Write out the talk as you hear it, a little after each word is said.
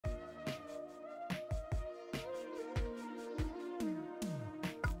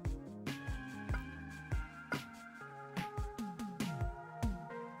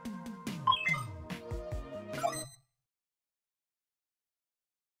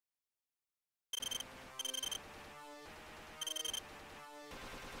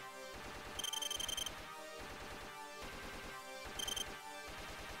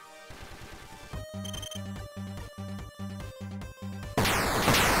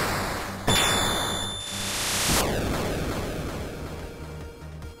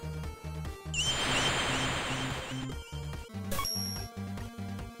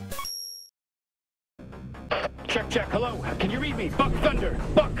check. Hello, can you read me? Buck Thunder.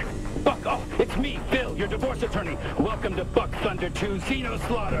 Buck. Oh, it's me, Phil, your divorce attorney. Welcome to Buck Thunder 2 Xeno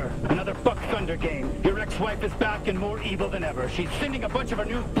Slaughter. Another Buck Thunder game. Your ex-wife is back and more evil than ever. She's sending a bunch of her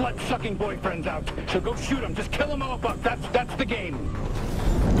new blood-sucking boyfriends out. So go shoot them. Just kill them all, Buck. That's the game.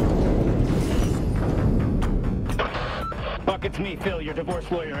 Buck, it's me, Phil, your divorce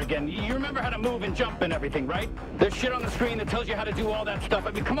lawyer again. You remember how to move and jump and everything, right? There's shit on the screen that tells you how to do all that stuff.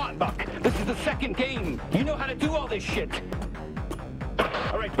 I mean, come on, Buck. This is the second game. You know how to do all this shit.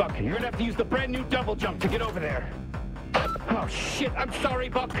 All right, Buck, you're gonna have to use the brand new double jump to get over there. Oh, shit, I'm sorry,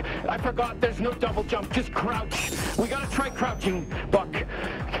 Buck. I forgot there's no double jump, just crouch. We gotta try crouching, Buck.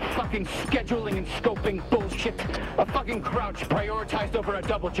 Fucking scheduling and scoping bullshit. A fucking crouch prioritized over a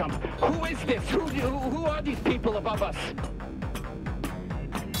double jump. Who is this? Who are these people above us?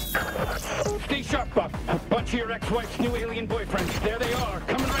 Stay sharp, Buck. A bunch of your ex-wife's new alien boyfriends. There they are,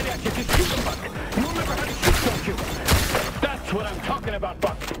 coming right at you. Just shoot them, Buck. You remember how to shoot, don't you? That's what I'm talking about,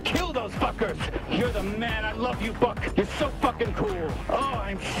 Buck. Kill those fuckers. You're the man. I love you, Buck. You're so fucking cool. Oh,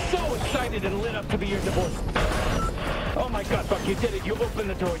 I'm so excited and lit up to be your divorce. Oh my God, Buck, you did it. You opened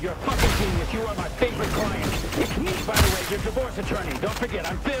the door. You're a fucking genius. You are my favorite client. It's me, by the way, your divorce attorney. Don't forget,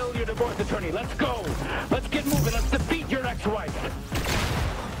 I'm Phil, your divorce attorney. Let's go. Let's get moving. Let's defeat your ex-wife.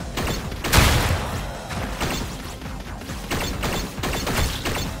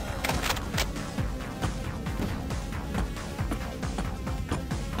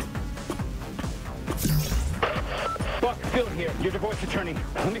 Phil here, your divorce attorney.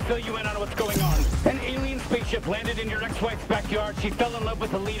 Let me fill you in on what's going on. An alien spaceship landed in your ex-wife's backyard. She fell in love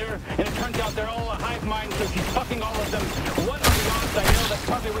with the leader, and it turns out they're all a hive mind, so she's fucking all of them. What are the odds? I know that's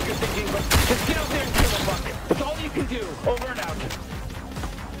probably what you're thinking, but just get out there and kill them, Buck. That's all you can do. Over and out.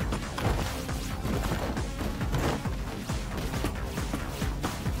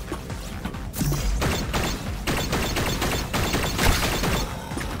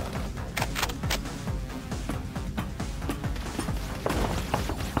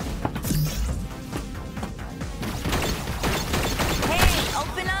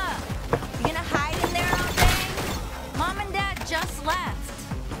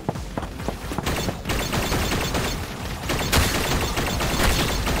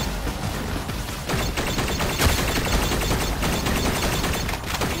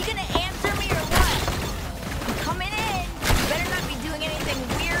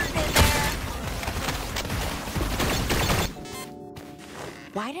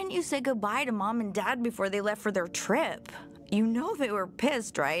 Why didn't you say goodbye to Mom and Dad before they left for their trip? You know they were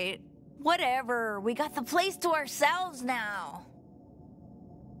pissed, right? Whatever, we got the place to ourselves now.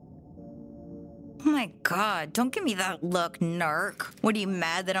 Oh my God, don't give me that look, narc. What, are you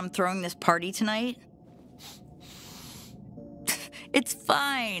mad that I'm throwing this party tonight? It's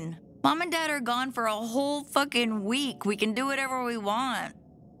fine. Mom and Dad are gone for a whole fucking week. We can do whatever we want.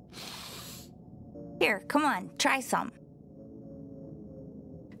 Here, come on, try some.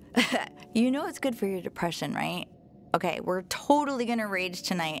 You know it's good for your depression, right? Okay, we're totally gonna rage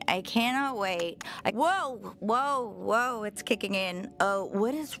tonight. I cannot wait. Whoa, it's kicking in.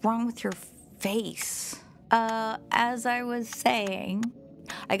 What is wrong with your face? As I was saying,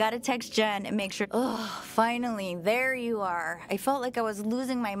 I gotta text Jen and make sure. Oh, finally, there you are. I felt like I was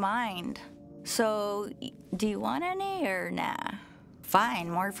losing my mind. So, do you want any or nah? Fine,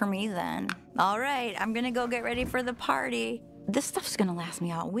 more for me then. All right, I'm gonna go get ready for the party. This stuff's gonna last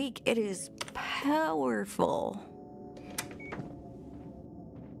me all week. It is powerful.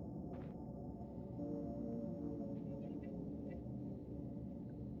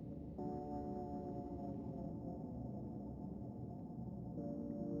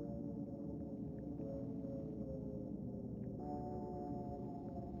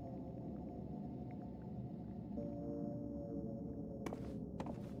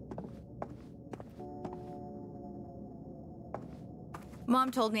 Mom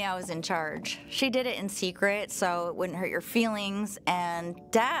told me I was in charge. She did it in secret so it wouldn't hurt your feelings, and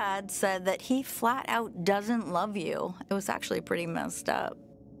Dad said that he flat out doesn't love you. It was actually pretty messed up.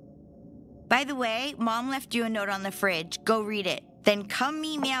 By the way, Mom left you a note on the fridge. Go read it. Then come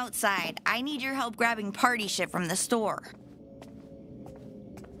meet me outside. I need your help grabbing party shit from the store.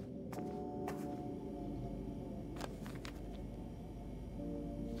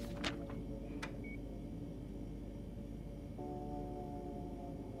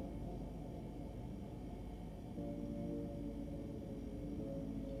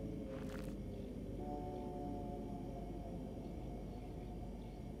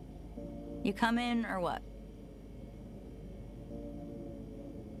 You come in or what?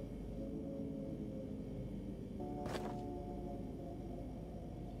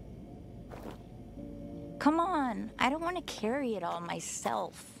 Come on, I don't want to carry it all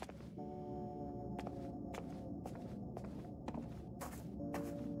myself.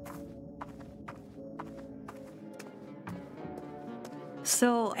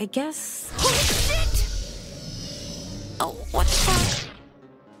 So, I guess... Holy shit! Oh, what's that?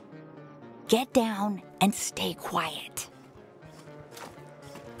 Get down and stay quiet.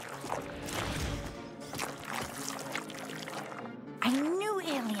 I knew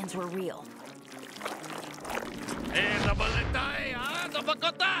aliens were real.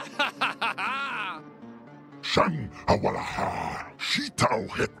 Shan hawalaha, shitao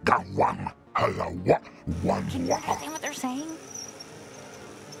het gawang, halawa, wan Can you understand what they're saying?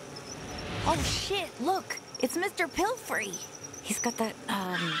 Oh shit, look, it's Mr. Pilfrey. He's got that,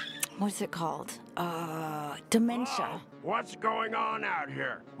 what's it called? Dementia. Oh, what's going on out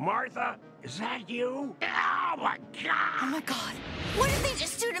here? Martha, is that you? Oh my god! Oh my god, what did they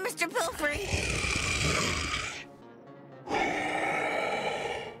just do to Mr. Pilfrey?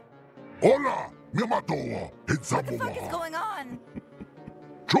 Hola, miamatoa, What the fuck is going on?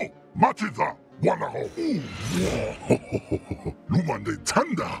 Cho, machiza, wanaho. Lumande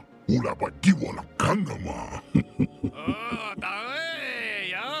tanda, ula bagiwa kandama. Oh, dai,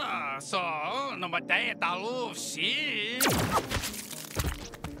 ja, so, no matei talu, si.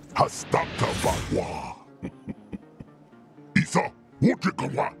 Hastata bawa. Isa,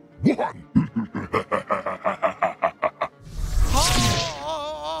 wotikawa, wuhan.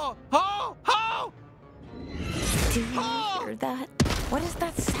 Do you hear that? What is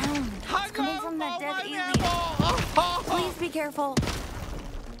that sound? It's coming from that dead alien. Please be careful.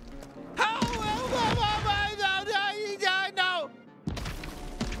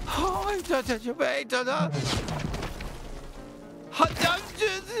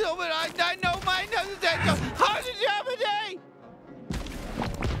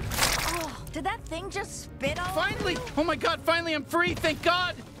 Oh, did that thing just spit all Finally! over you? Oh my god, finally I'm free, thank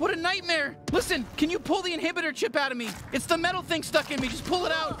god! What a nightmare! Listen, can you pull the inhibitor chip out of me? It's the metal thing stuck in me, just pull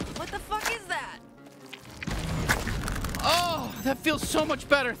it out! What the fuck is that? Oh, that feels so much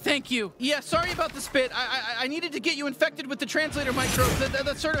better, thank you. Yeah, sorry about the spit. I needed to get you infected with the translator microbes.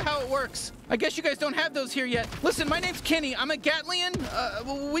 That's sort of how it works. I guess you guys don't have those here yet. Listen, my name's Kenny. I'm a Gatlian.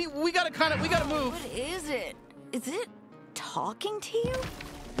 We gotta move. What is it? Is it talking to you?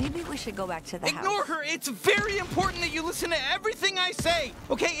 Maybe we should go back to the house. Ignore her. It's very important that you listen to everything I say.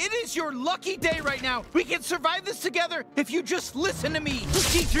 Okay, it is your lucky day right now. We can survive this together if you just listen to me. Those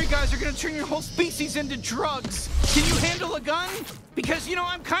G3 guys are gonna turn your whole species into drugs. Can you handle a gun? Because, you know,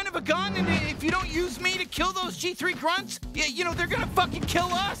 I'm kind of a gun, and if you don't use me to kill those G3 grunts, you know, they're gonna fucking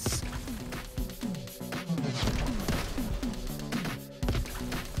kill us.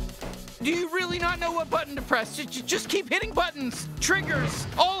 Do you really not know what button to press? Just keep hitting buttons. Triggers.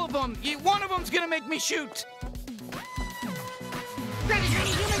 All of them. One of them's gonna make me shoot. There we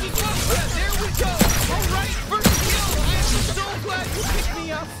go. All right, first kill. I am so glad you picked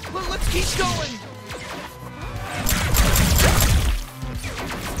me up. Let's keep going.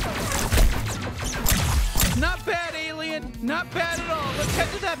 Not bad, alien. Not bad at all. Let's head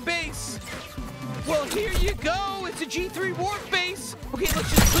to that base. Well, here you go. It's a G3 warp base. Okay, let's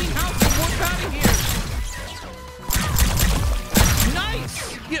just clean house and warp out of here. Nice.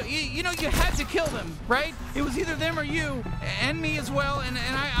 You know, you had to kill them, right? It was either them or you, and me as well, and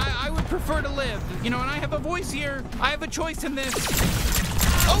I would prefer to live. You know, and I have a voice here. I have a choice in this.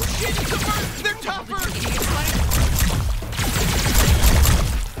 Oh shit, it's a merc. They're tougher.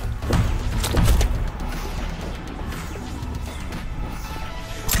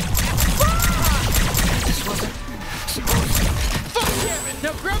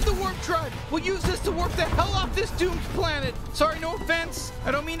 Now grab the warp drive. We'll use this to warp the hell off this doomed planet. Sorry, no offense.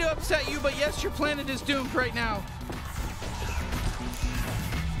 I don't mean to upset you, but yes, your planet is doomed right now.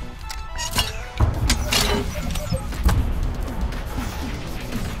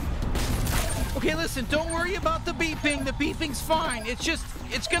 Okay, listen, don't worry about the beeping. The beeping's fine.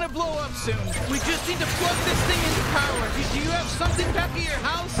 It's gonna blow up soon. We just need to plug this thing into power. Do you have something back at your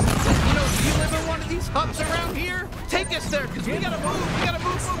house? You know, do you live in one of these hubs around here? Take us there, because we gotta move. We gotta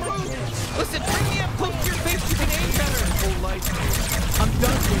move. Listen, bring me up close to your face. You can aim better. Whole life. I'm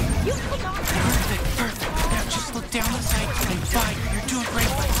done with you. Perfect. Now just look down the sight and fight. You're doing great.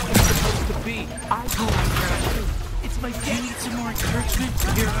 That's what it's supposed to be. I go after it. It's my day. You need some more encouragement?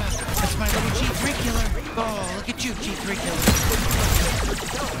 Here, that's my little G3 killer. Oh, look at you, G3 killer.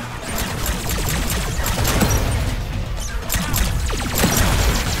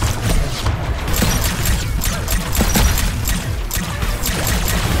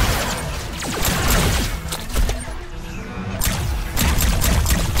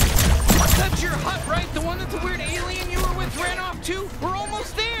 That's your hut, right? The one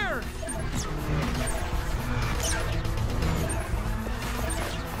there!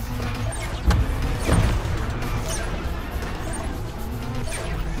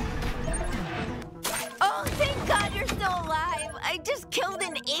 Oh, thank God you're still alive. I just killed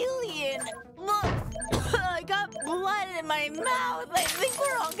an alien. Look, I got blood in my mouth. I think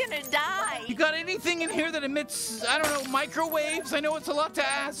we're all gonna die. You got anything in here that emits, I don't know, microwaves? I know it's a lot to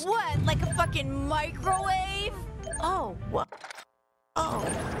ask. What, like a fucking microwave? Oh, what? Oh,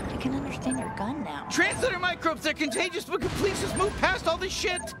 I can understand your gun now. Translator microbes, they're contagious, but please just move past all this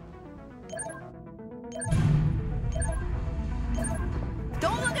shit.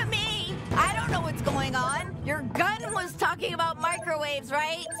 Don't look at me! I don't know what's going on. Your gun was talking about microwaves,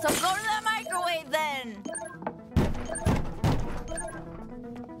 right? So go to the microwave then.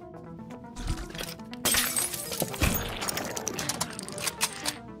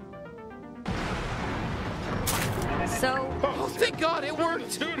 So... Oh, thank God, it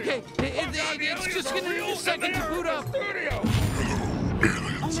worked. Okay, it's just gonna need a second to boot up.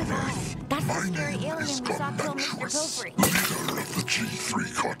 Aliens of Earth. That's the My scary name alien is we saw kill Mr. Comantrus, Pilfrey. leader of the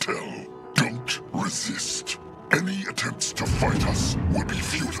G3 cartel. Don't resist. Any attempts to fight us would be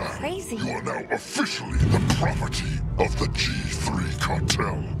futile. Crazy. You are now officially the property of the G3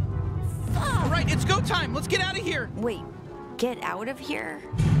 cartel. All right, it's go time. Let's get out of here. Wait, get out of here?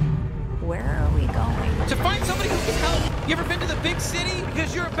 Where are we going? To find somebody who can help. You ever been to the big city?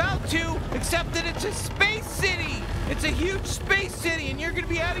 Because you're about to, except that it's a space city. It's a huge space city, and you're gonna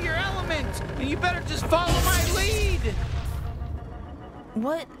be out of your element. And you better just follow my lead.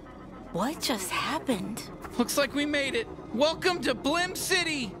 What just happened? Looks like we made it. Welcome to Blim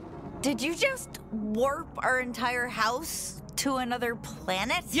City. Did you just warp our entire house to another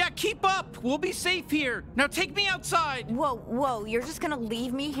planet? Yeah, keep up. We'll be safe here. Now take me outside. Whoa, you're just gonna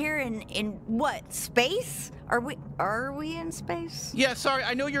leave me here in what, space? Are we in space? Yeah, sorry,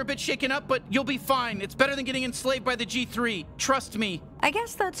 I know you're a bit shaken up, but you'll be fine. It's better than getting enslaved by the G3. Trust me. I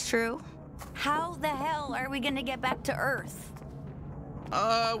guess that's true. How the hell are we gonna get back to Earth?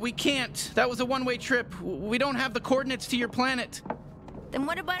 We can't. That was a one-way trip. We don't have the coordinates to your planet. Then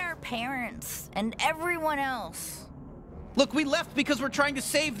what about our parents and everyone else? Look, we left because we're trying to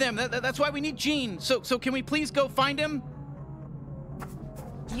save them. That's why we need Gene. So can we please go find him?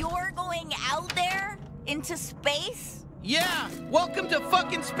 You're going out there? Into space? Yeah! Welcome to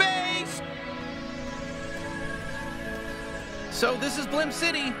fucking space! So this is Blim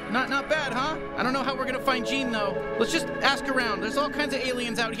City. Not bad, huh? I don't know how we're gonna find Gene though. Let's just ask around. There's all kinds of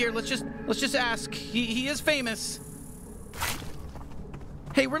aliens out here. Let's just ask. He is famous.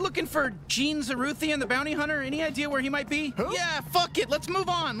 Hey, we're looking for Gene Zaruthian, the bounty hunter. Any idea where he might be? Huh? Yeah, fuck it. Let's move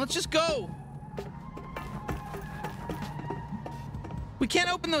on. Let's just go. We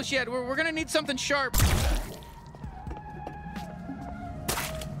can't open those yet. We're gonna need something sharp.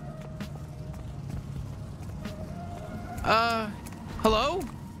 Hello?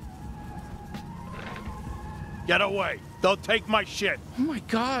 Get away. Don't take my shit. Oh my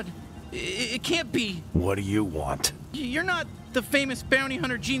God. It can't be. What do you want? You're not the famous bounty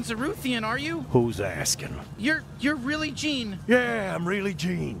hunter Gene Zaruthian, are you? Who's asking? You're really Gene. Yeah, I'm really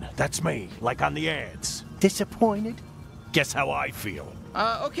Gene. That's me, like on the ads. Disappointed? Guess how I feel.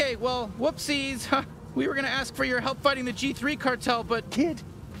 Okay, well, whoopsies. We were gonna ask for your help fighting the G3 cartel, but... Kid,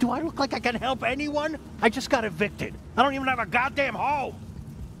 do I look like I can help anyone? I just got evicted. I don't even have a goddamn home.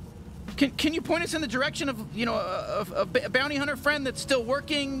 Can you point us in the direction of, you know, a bounty hunter friend that's still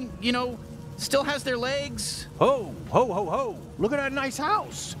working, you know, still has their legs? Oh, ho. Look at that nice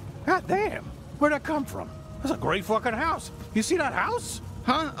house. God damn. Where'd that come from? That's a great fucking house. You see that house?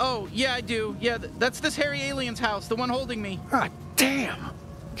 Huh? Oh, yeah, I do. Yeah, that's this hairy alien's house, the one holding me. God damn.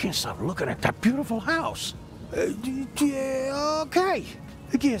 Can't stop looking at that beautiful house. Yeah, okay.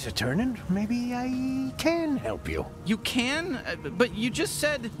 The gears are turning. Maybe I can help you. You can? But you just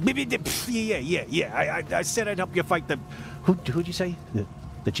said... Yeah. I said I'd help you fight the... Who'd you say?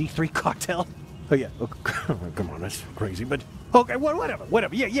 The G3 cartel? Oh, yeah. Oh, come on, that's crazy, but... Okay, whatever.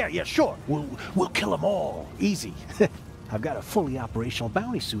 Yeah, sure. We'll kill them all. Easy. I've got a fully operational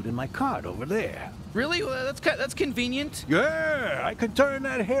bounty suit in my cart over there. Really? Well, that's convenient. Yeah, I can turn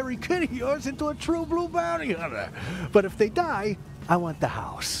that hairy kid of yours into a true blue bounty hunter. But if they die, I want the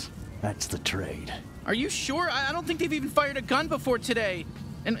house. That's the trade. Are you sure? I don't think they've even fired a gun before today.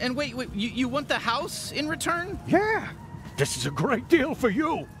 And wait, you want the house in return? Yeah. This is a great deal for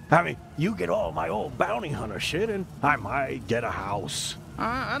you. I mean, you get all my old bounty hunter shit, and I might get a house.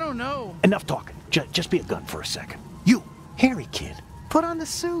 I don't know. Enough talking. Just be a gun for a second. You, hairy kid, put on the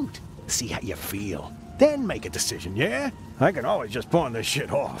suit. See how you feel. Then make a decision, yeah? I can always just pawn this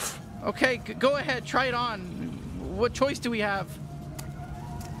shit off. Okay, go ahead. Try it on. What choice do we have?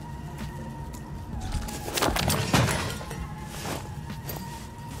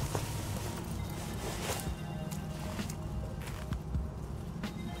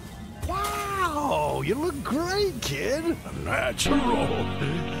 great, kid. Natural.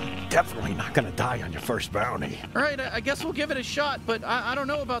 Definitely not gonna die on your first bounty. All right, I guess we'll give it a shot, but I don't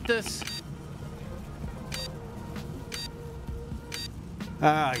know about this.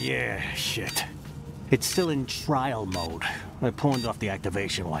 Ah, yeah, shit. It's still in trial mode. I pawned off the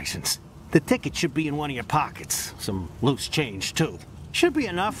activation license. The ticket should be in one of your pockets. Some loose change, too. Should be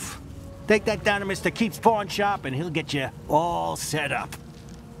enough. Take that down to Mr. Keith's pawn shop, and he'll get you all set up.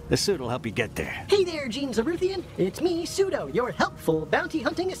 The suit will help you get there. Hey there, Gene Zaruthian. It's me, Pseudo, your helpful bounty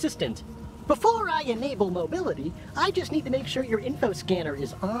hunting assistant. Before I enable mobility, I just need to make sure your info scanner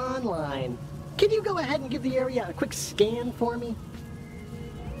is online. Can you go ahead and give the area a quick scan for me?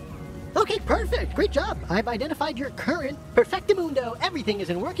 Okay, perfect. Great job. I've identified your current perfectamundo. Everything is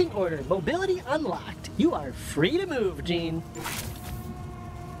in working order. Mobility unlocked. You are free to move, Gene.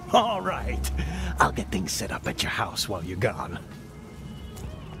 All right. I'll get things set up at your house while you're gone.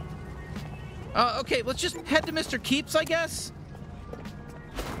 Okay, let's just head to Mr. Keith's, I guess.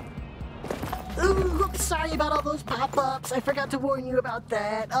 Ooh, sorry about all those pop-ups. I forgot to warn you about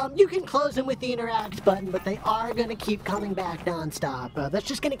that. You can close them with the interact button, but they are going to keep coming back non-stop. That's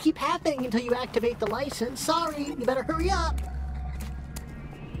just going to keep happening until you activate the license. Sorry, you better hurry up.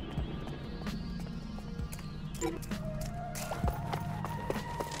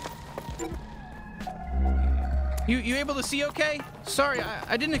 You able to see okay? Sorry,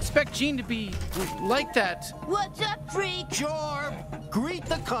 I didn't expect Gene to be like that. What's up, freak? Jorb, greet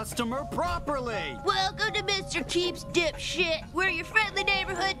the customer properly. Welcome to Mr. Keith's, dipshit. We're your friendly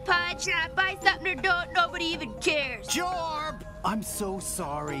neighborhood pawn shop. Buy something or don't, nobody even cares. Jorb! I'm so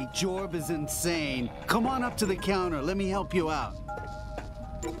sorry. Jorb is insane. Come on up to the counter. Let me help you out.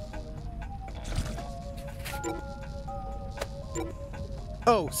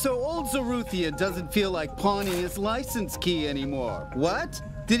 Oh, so old Zaruthian doesn't feel like pawning his license key anymore. What?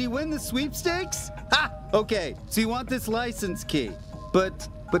 Did he win the sweepstakes? Ha! Okay, so you want this license key. But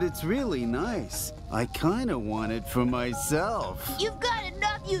it's really nice. I kinda want it for myself. You've got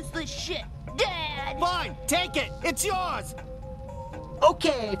enough useless shit, Dad. Fine, take it. It's yours.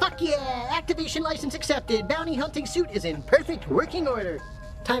 Okay, fuck yeah. Activation license accepted. Bounty hunting suit is in perfect working order.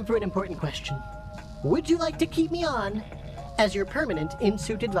 Time for an important question. Would you like to keep me on as your permanent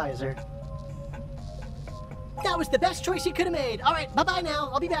in-suit advisor? That was the best choice you could have made. All right, bye-bye now.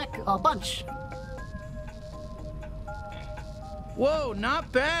 I'll be back a bunch. Whoa,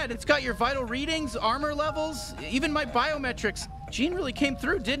 not bad. It's got your vital readings, armor levels, even my biometrics. Gene really came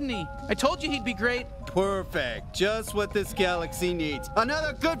through, didn't he? I told you he'd be great. Perfect. Just what this galaxy needs.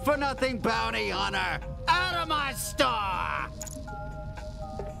 Another good-for-nothing bounty hunter. Out of my store!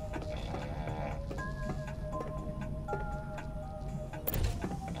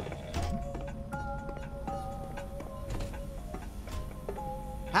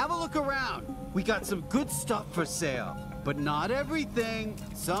 Have a look around. We got some good stuff for sale, but not everything.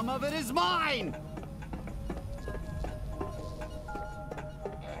 Some of it is mine.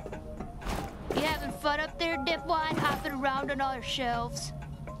 You having fun up there, dipwad, hopping around on all our shelves?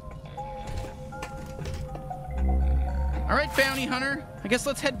 All right, bounty hunter. I guess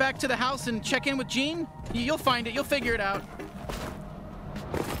let's head back to the house and check in with Gene. You'll find it. You'll figure it out.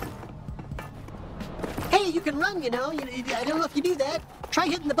 Hey, you can run, you know. I don't know if you do that. Try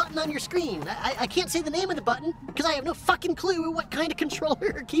hitting the button on your screen. I can't say the name of the button because I have no fucking clue what kind of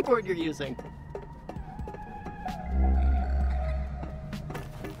controller or keyboard you're using.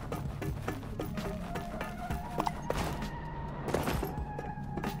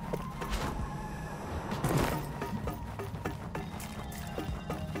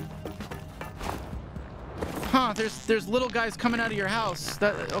 Huh, there's little guys coming out of your house.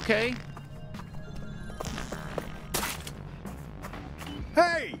 That okay?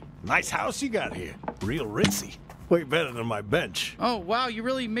 Hey! Nice house you got here. Real ritzy. Way better than my bench. Oh, wow, you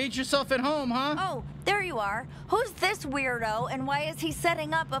really made yourself at home, huh? Oh, there you are. Who's this weirdo, and why is he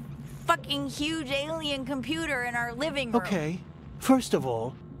setting up a fucking huge alien computer in our living room? Okay. First of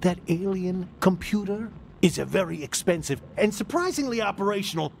all, that alien computer is a very expensive and surprisingly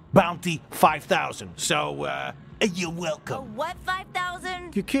operational Bounty 5000. So, you're welcome. A what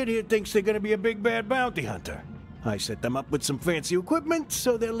 5,000? Your kid here thinks they're gonna be a big bad bounty hunter. I set them up with some fancy equipment,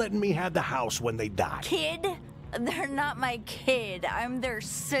 so they're letting me have the house when they die. Kid? They're not my kid. I'm their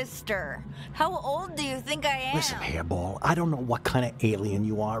sister. How old do you think I am? Listen, Hairball, I don't know what kind of alien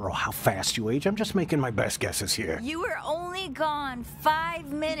you are or how fast you age. I'm just making my best guesses here. You were only gone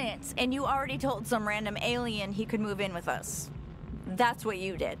 5 minutes, and you already told some random alien he could move in with us. That's what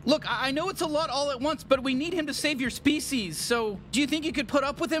you did. Look, I know it's a lot all at once, but we need him to save your species, so do you think you could put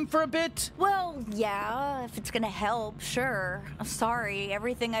up with him for a bit? Well, yeah, if it's gonna help, sure. Sorry,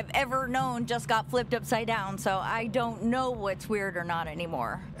 everything I've ever known just got flipped upside down, so I don't know what's weird or not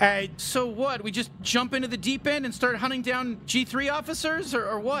anymore. So what? We just jump into the deep end and start hunting down G3 officers,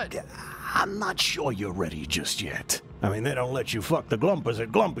 or what? I'm not sure you're ready just yet. I mean, they don't let you fuck the Glumpers at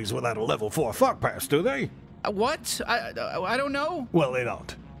Glumpies without a level 4 fuck pass, do they? What? I don't know. Well, they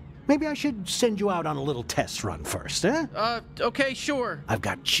don't. Maybe I should send you out on a little test run first, eh? Okay, sure. I've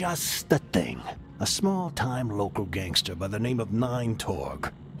got just the thing. A small-time local gangster by the name of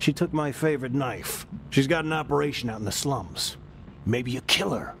TORG. She took my favorite knife. She's got an operation out in the slums. Maybe you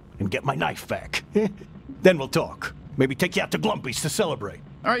kill her and get my knife back. Then we'll talk. Maybe take you out to Glumpies to celebrate.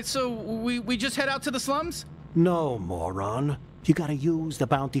 All right, so we just head out to the slums? No, moron. You gotta use the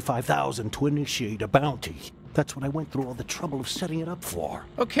Bounty 5000 to initiate a bounty. That's what I went through all the trouble of setting it up for.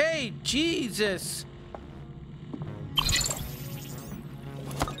 Okay, Jesus.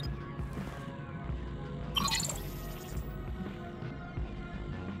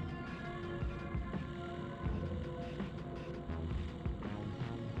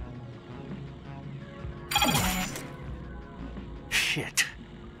 Shit.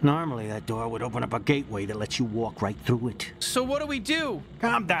 Normally that door would open up a gateway that lets you walk right through it. So what do we do?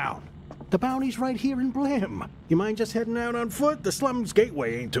 Calm down. The bounty's right here in Blim. You mind just heading out on foot? The slums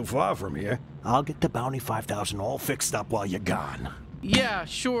gateway ain't too far from here. I'll get the Bounty 5000 all fixed up while you're gone. Yeah,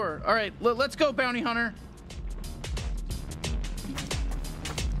 sure. All right, let's go, Bounty Hunter.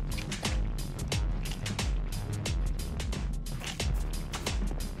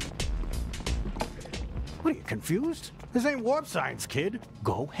 What are you, confused? This ain't warp science, kid.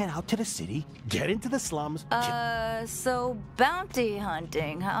 Go head out to the city, get into the slums. So bounty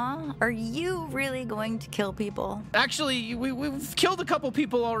hunting, huh? Are you really going to kill people? Actually, we've killed a couple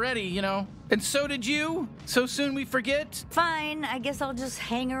people already, you know. And so did you. So soon we forget. Fine, I guess I'll just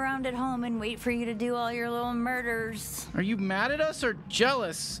hang around at home and wait for you to do all your little murders. Are you mad at us or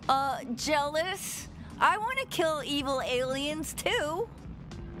jealous? Jealous? I want to kill evil aliens too.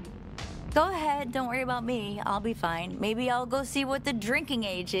 Go ahead, don't worry about me. I'll be fine. Maybe I'll go see what the drinking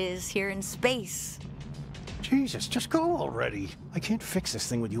age is here in space. Jesus, just go already. I can't fix this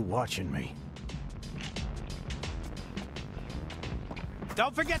thing with you watching me.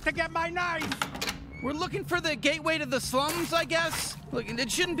 Don't forget to get my knife! We're looking for the gateway to the slums, I guess? Look, it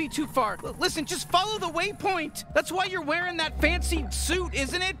shouldn't be too far. Listen, just follow the waypoint. That's why you're wearing that fancy suit,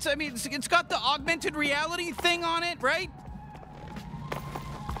 isn't it? I mean, it's got the augmented reality thing on it, right?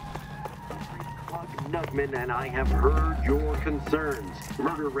 Nugman and I have heard your concerns.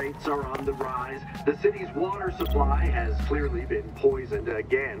 Murder rates are on the rise. The city's water supply has clearly been poisoned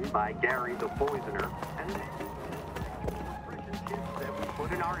again by Gary the Poisoner. And the nutrition chips that we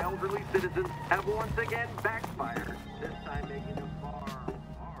put in our elderly citizens have once again backfired. This time making them far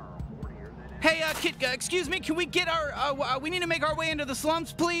hornier than ever. Hey, kid, excuse me, can we get our, we need to make our way into the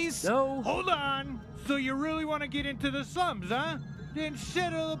slums, please? No. Hold on. So you really want to get into the slums, huh? Then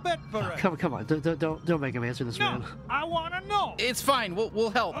settle the bet for us. Come on, don't make him answer this, man. No, I want to know. It's fine, we'll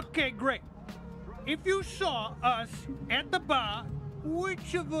help. Okay, great. If you saw us at the bar,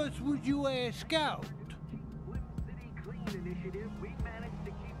 which of us would you ask out?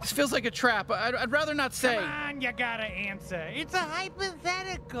 This feels like a trap. I'd rather not say. Come on, you gotta answer. It's a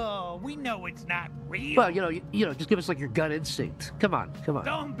hypothetical. We know it's not real. Well, you know, just give us like your gut instinct. Come on.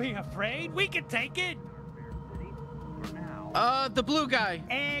 Don't be afraid. We can take it. The blue guy.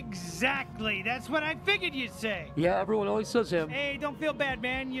 Exactly. That's what I figured you'd say. Yeah, everyone always says him. Hey, don't feel bad,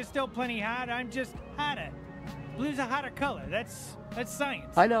 man. You're still plenty hot. I'm just hotter. Blue's a hotter color. That's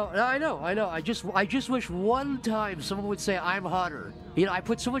science. I know. I just wish one time someone would say I'm hotter. You know, I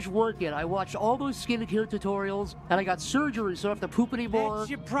put so much work in. I watched all those skincare tutorials, and I got surgery, so I don't have to poop anymore. That's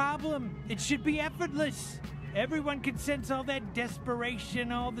your problem. It should be effortless. Everyone can sense all that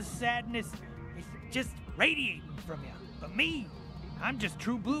desperation, all the sadness. It's just radiating from you. But me, I'm just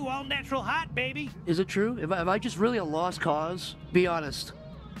true blue, all natural hot, baby. Is it true? Am I just really a lost cause? Be honest.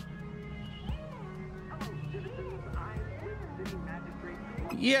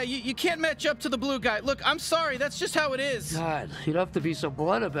 Yeah, you can't match up to the blue guy. Look, I'm sorry, that's just how it is. God, you don't have to be so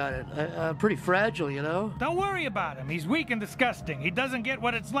blunt about it. I'm pretty fragile, you know? Don't worry about him. He's weak and disgusting. He doesn't get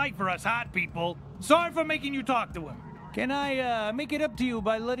what it's like for us hot people. Sorry for making you talk to him. Can I make it up to you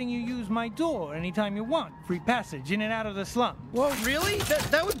by letting you use my door anytime you want? Free passage in and out of the slum. Whoa, really?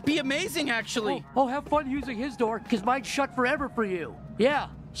 That would be amazing, actually. Oh, have fun using his door, because mine's shut forever for you. Yeah,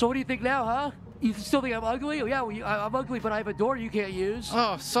 so what do you think now, huh? You still think I'm ugly? Oh, yeah, well, I'm ugly, but I have a door you can't use.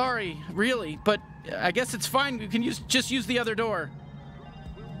 Oh, sorry, really, but I guess it's fine. You can just use the other door.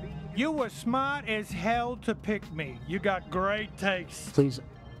 You were smart as hell to pick me. You got great taste. Please,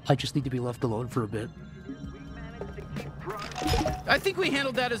 I just need to be left alone for a bit. I think we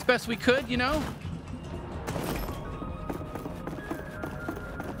handled that as best we could, you know?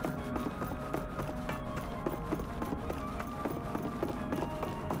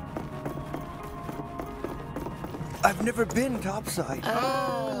 I've never been topside.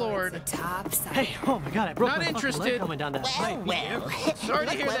 Oh, Lord. It's a topside. Hey, oh my God, I broke Not my fucking interested. leg coming down that pipe. Sorry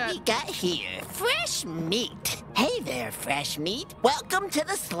to Look hear what that. we got here. Fresh meat. Hey there, fresh meat. Welcome to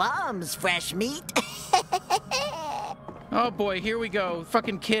the slums, fresh meat. Oh, boy, here we go.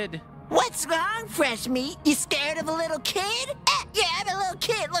 Fucking kid. What's wrong, fresh meat? You scared of a little kid? Yeah, I'm a little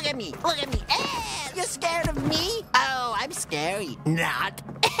kid. Look at me. Look at me. You're scared of me? Oh, I'm scary. Not.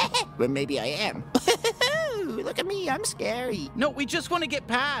 Well, maybe I am. Look at me. I'm scary. No, we just want to get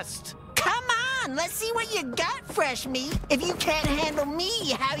past. Come on. Let's see what you got, fresh meat. If you can't handle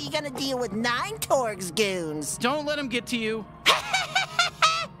me, how are you going to deal with 9 Torgs goons? Don't let him get to you.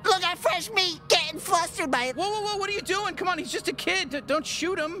 Look at fresh meat getting flustered by it. Whoa, whoa, whoa, what are you doing? Come on, he's just a kid. Don't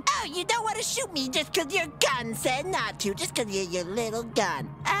shoot him. Oh, you don't want to shoot me just because your gun said not to, just because you're your little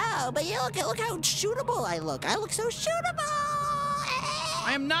gun. Oh, but you look how shootable I look. I look so shootable.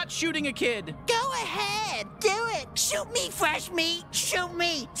 I am not shooting a kid. Go ahead, do it. Shoot me, fresh meat. Shoot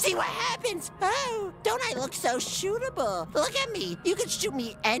me. See what happens. Oh, don't I look so shootable? Look at me. You can shoot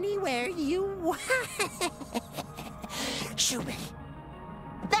me anywhere you want. Shoot me.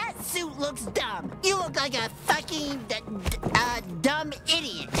 That suit looks dumb. You look like a fucking dumb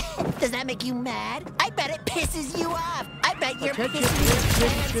idiot. Does that make you mad? I bet it pisses you off. I bet you're pissing your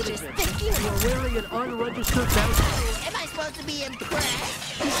pants just thinking. You're wearing an unregistered bounty. Am I supposed to be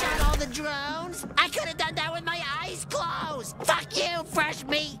impressed? You shot all the drones? I could have done that with my eyes closed. Fuck you, fresh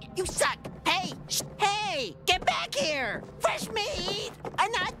meat. You suck. Hey, hey, get back here. Fresh meat.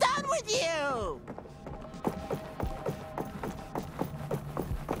 I'm not done with you.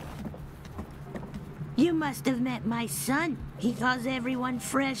 You must have met my son. He calls everyone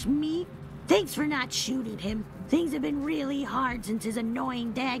fresh meat. Thanks for not shooting him. Things have been really hard since his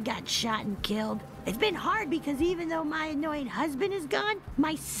annoying dad got shot and killed. It's been hard because even though my annoying husband is gone,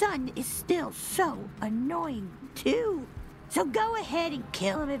 my son is still so annoying too. So go ahead and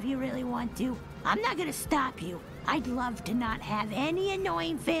kill him if you really want to. I'm not gonna stop you. I'd love to not have any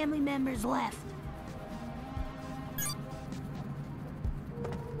annoying family members left.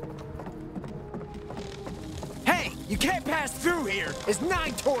 Hey, you can't pass through here. It's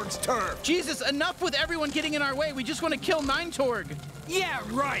 9 Torg's turn. Jesus, enough with everyone getting in our way. We just want to kill 9 Torg. Yeah,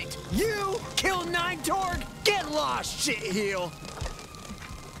 right. You kill 9 Torg? Get lost, shitheel.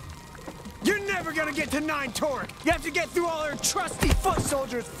 You're never gonna get to 9 Torg. You have to get through all our trusty foot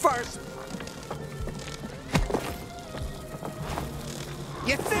soldiers first.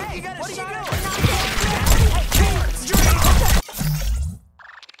 You think you got a shot at 9 Torg? Hey, Torgs, dream.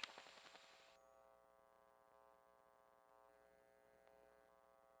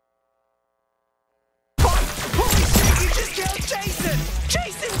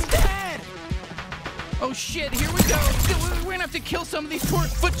 Jason's dead! Oh shit, here we go. We're gonna have to kill some of these poor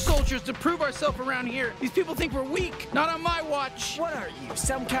foot soldiers to prove ourselves around here. These people think we're weak. Not on my watch. What are you,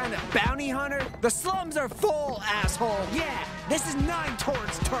 some kind of bounty hunter? The slums are full, asshole. Yeah, this is 9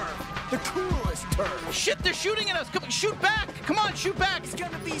 Torg's turn. The coolest turn. Shit, they're shooting at us. Come, shoot back. Come on, shoot back. It's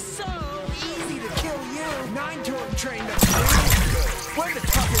gonna be so easy to kill you. 9 Torg trained us really good. We're the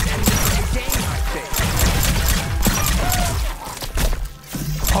toughest enemies in the game, I think.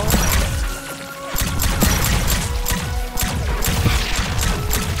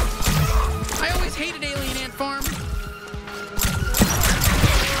 I always hated Alien Ant Farm.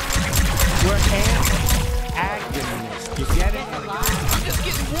 We're agonists. You get it? I'm just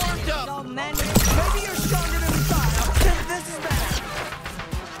getting warmed up. Maybe you're stronger than we thought. This is bad.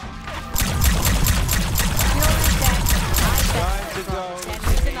 Time to go. And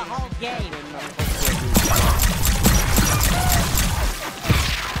it's in the whole game.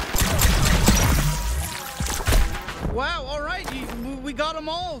 Wow, all right, we got them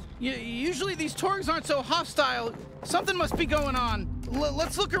all. Usually these Torgs aren't so hostile. Something must be going on.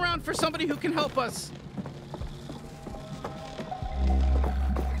 Let's look around for somebody who can help us.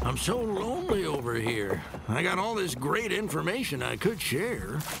 I'm so lonely over here. I got all this great information I could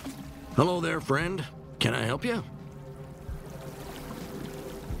share. Hello there, friend. Can I help you?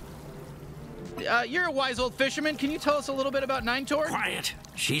 You're a wise old fisherman. Can you tell us a little bit about 9 Torg? Quiet.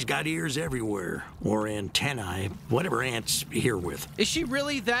 She's got ears everywhere. Or antennae. Whatever Ant's here with. Is she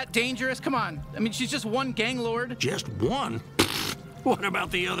really that dangerous? Come on. I mean, she's just one gang lord. Just one? What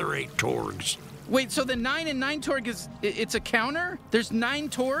about the other 8 Torgs? Wait, so the 9 and 9 TORG it's a counter? There's 9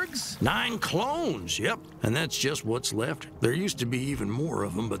 TORGs? 9 clones, yep. And that's just what's left. There used to be even more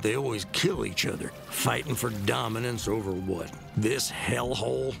of them, but they always kill each other, fighting for dominance over what? This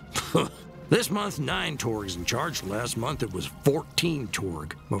hellhole? This month, 9 TORGs in charge. Last month, it was 14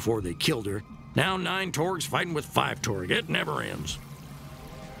 TORG before they killed her. Now 9 TORGs fighting with 5 TORG. It never ends.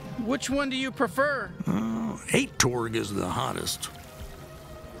 Which one do you prefer? 8 TORG is the hottest.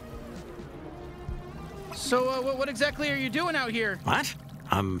 So, what exactly are you doing out here? What?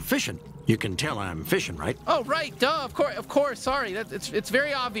 I'm fishing. You can tell I'm fishing, right? Oh, right, duh, of course, sorry. It's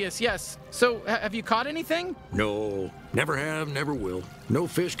very obvious, yes. So, have you caught anything? No, never have, never will. No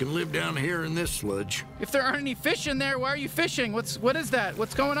fish can live down here in this sludge. If there aren't any fish in there, why are you fishing? What is that?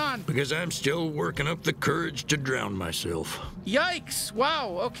 What's going on? Because I'm still working up the courage to drown myself. Yikes,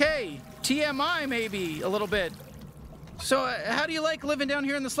 wow, okay. TMI, maybe, a little bit. So, how do you like living down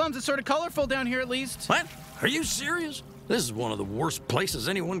here in the slums? It's sort of colorful down here, at least. What? Are you serious? This is one of the worst places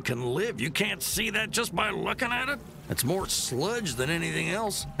anyone can live. You can't see that just by looking at it. It's more sludge than anything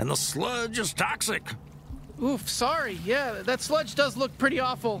else, and the sludge is toxic. Oof, sorry. Yeah, that sludge does look pretty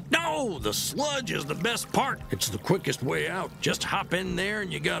awful. No, the sludge is the best part. It's the quickest way out. Just hop in there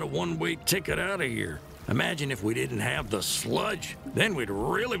and you got a one-way ticket out of here. Imagine if we didn't have the sludge. Then we'd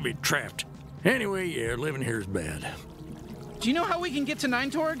really be trapped. Anyway, yeah, living here is bad. Do you know how we can get to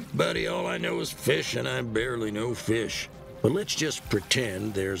 9 TORG? Buddy, all I know is fish, and I barely know fish. But let's just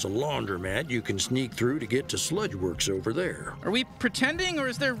pretend there's a laundromat you can sneak through to get to Sludge Works over there. Are we pretending, or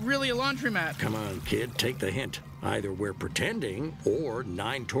is there really a laundromat? Come on, kid, take the hint. Either we're pretending, or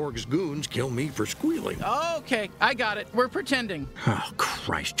 9 TORG's goons kill me for squealing. Okay, I got it. We're pretending. Oh,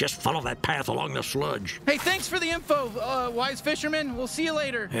 Christ, just follow that path along the sludge. Hey, thanks for the info, wise fisherman. We'll see you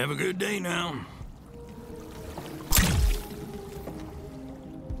later. Have a good day now.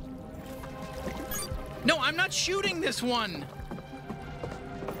 No, I'm not shooting this one.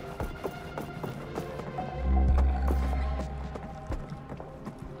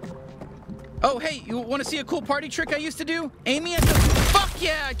 Oh, hey, you want to see a cool party trick I used to do? Amy at the... Fuck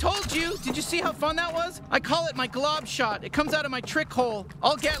yeah, I told you! Did you see how fun that was? I call it my glob shot. It comes out of my trick hole.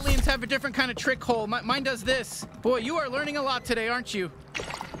 All Gatlians have a different kind of trick hole. Mine does this. Boy, you are learning a lot today, aren't you?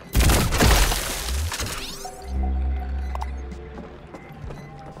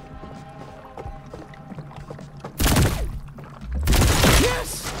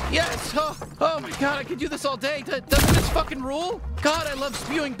 Yes! Oh my god, I could do this all day. Doesn't this fucking rule? God, I love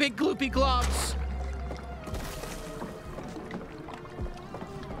spewing big gloopy globs.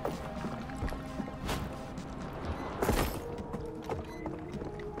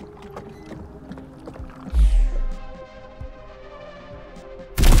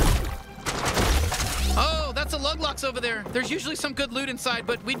 Oh, that's a luglox over there. There's usually some good loot inside,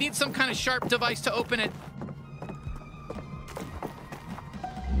 but we need some kind of sharp device to open it.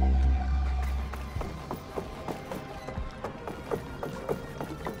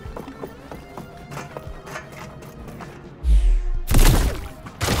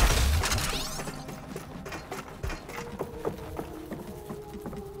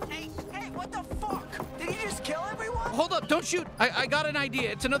 Don't shoot! I got an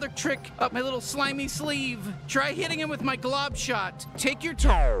idea. It's another trick up my little slimy sleeve. Try hitting him with my glob shot. Take your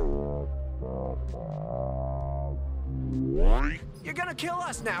turn. You're gonna kill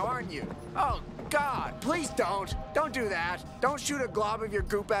us now, aren't you? Oh, God, please don't. Don't do that. Don't shoot a glob of your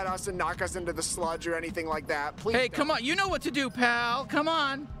goop at us and knock us into the sludge or anything like that. Please Hey, don't. come on. You know what to do, pal. Come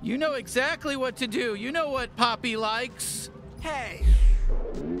on. You know exactly what to do. You know what Poppy likes. Hey.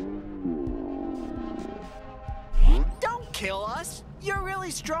 Don't kill us. You're really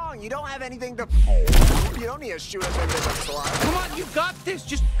strong. You don't have anything to... You don't need to shoot us into the sludge. Come on, you got this.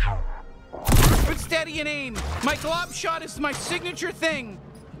 Just... Good steady and aim. My glob shot is my signature thing.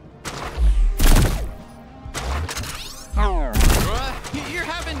 You're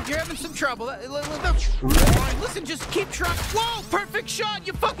having some trouble. Listen, just keep trying. Whoa, perfect shot.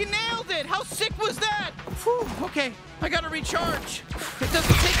 You fucking nailed it. How sick was that? Whew, okay, I gotta recharge. It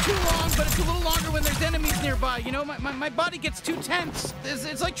doesn't take too long, but it's a little longer when there's enemies nearby. You know, my body gets too tense.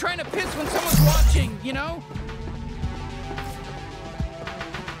 It's like trying to piss when someone's watching, you know?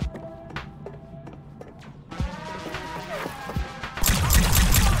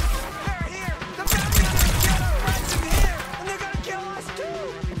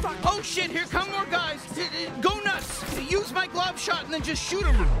 Oh shit, here come more guys. Go nuts. Use my glob shot and then just shoot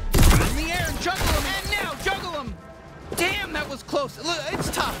them in the air and juggle them. And now, juggle them. Damn, that was close. Look, it's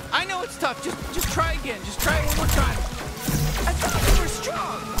tough. I know it's tough. Just try again. Just try it one more time. I thought you were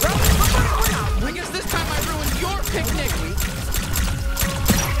strong. I guess this time I ruined your picnic.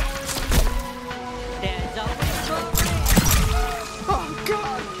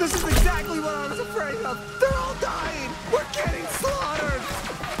 what I was afraid of. They're all dying. We're getting slaughtered.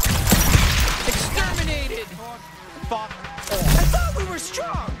 Exterminated. Fuck. I thought we were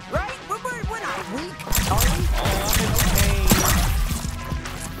strong, right? We're not weak, are we?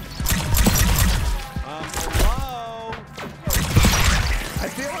 Hello? I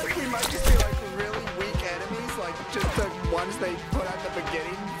feel like we might just be like really weak enemies, like just the ones they put at the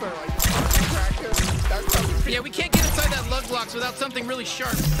beginning for like practice. That's something. Yeah, we can't get inside that lug box without something really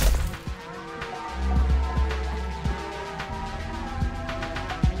sharp.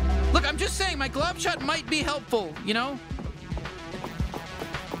 Look, I'm just saying, my glove shot might be helpful, you know?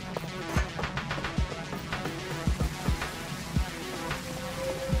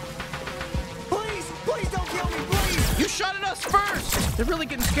 Please don't kill me, please! You shot at us first! They're really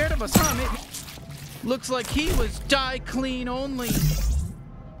getting scared of us, huh? Looks like he was die clean only.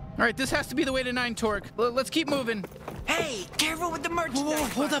 All right, this has to be the way to 9 Torg. Let's keep moving. Hey, careful with the merchandise. Whoa,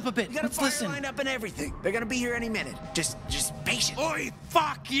 hold up a bit. You got a Let's fire listen. lined up and everything. They're gonna be here any minute. Just patient. Oi,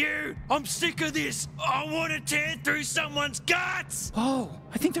 fuck you! I'm sick of this! I want to tear through someone's guts! Oh,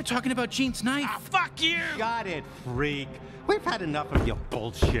 I think they're talking about Gene's knife. Ah, fuck you! Got it, freak. We've had enough of your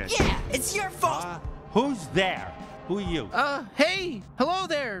bullshit. Yeah, it's your fault. Who's there? Who are you? Hey, hello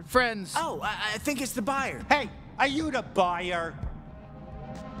there, friends. Oh, I think it's the buyer. Hey, are you the buyer?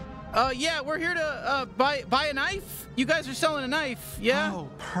 Yeah, we're here to buy a knife. You guys are selling a knife, yeah? Oh,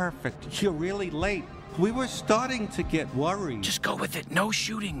 perfect. You're really late. We were starting to get worried. Just go with it. No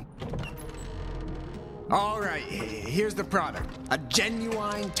shooting. All right, here's the product. A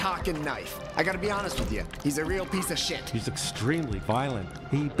genuine talking knife. I gotta be honest with you. He's a real piece of shit. He's extremely violent.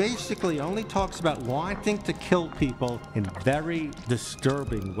 He basically only talks about wanting to kill people in very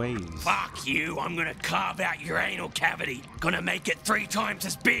disturbing ways. Fuck you! I'm gonna carve out your anal cavity. Gonna make it 3 times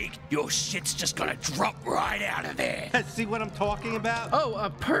as big. Your shit's just gonna drop right out of there. See what I'm talking about?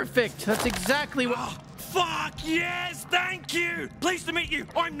 Oh, perfect. That's exactly what... Oh, fuck yes! Thank you! Pleased to meet you.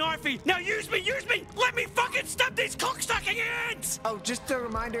 I'm Knifey. Now use me! Let me fucking stab these cocksucking ants! Oh, just a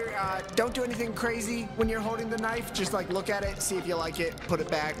reminder, don't do anything crazy when you're holding the knife. Just like look at it, see if you like it, put it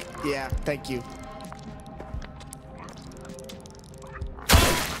back. Yeah, thank you.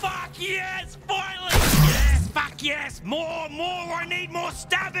 Fuck yes! Violence! Yes! Fuck yes! More! I need more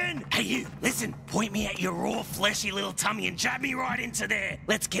stabbing! Hey you, listen. Point me at your raw, fleshy little tummy and jab me right into there.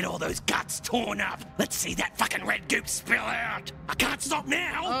 Let's get all those guts torn up. Let's see that fucking red goop spill out. I can't stop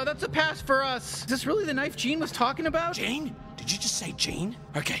now! Oh, that's a pass for us. Is this really the knife Gene was talking about? Gene? Did you just say Gene?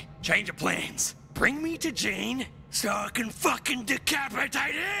 Okay, change of plans. Bring me to Gene so I can fucking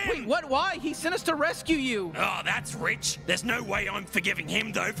decapitate him! Wait, what? Why? He sent us to rescue you. Oh, that's rich. There's no way I'm forgiving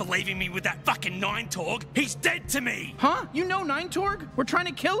him, though, for leaving me with that fucking 9 Torg. He's dead to me! Huh? You know 9 Torg? We're trying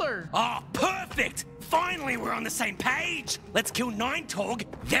to kill her. Oh, perfect! Finally, we're on the same page! Let's kill 9 Torg,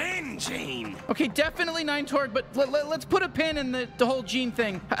 then Gene! Okay, definitely 9 Torg, but let's put a pin in the whole Gene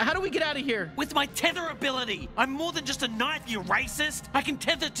thing. How do we get out of here? With my tether ability! I'm more than just a knife, you racist! I can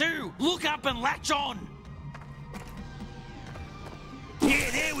tether too! Look up and latch on!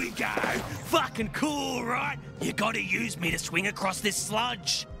 Yeah, there we go! Fucking cool, right? You gotta use me to swing across this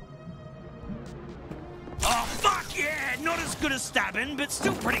sludge. Oh, fuck yeah! Not as good as stabbing, but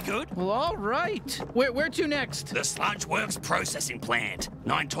still pretty good. Well, all right. Where to next? The Sludge Works processing plant.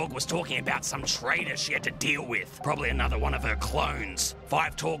 9 Torg was talking about some traitor she had to deal with. Probably another one of her clones.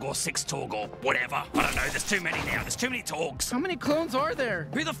 5 Torg or 6 Torg or whatever. I don't know, there's too many now. There's too many Torgs. How many clones are there?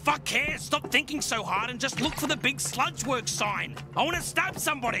 Who the fuck cares? Stop thinking so hard and just look for the big Sludge Works sign. I want to stab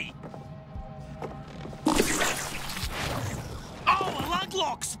somebody. Oh, lug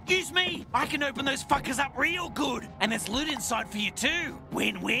locks! Use me! I can open those fuckers up real good. And there's loot inside for you too.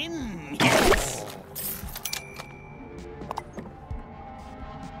 Win-win. Yes!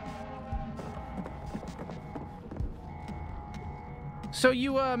 So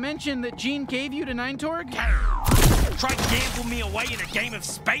you mentioned that Gene gave you to 9 Torg? Try to gamble me away in a game of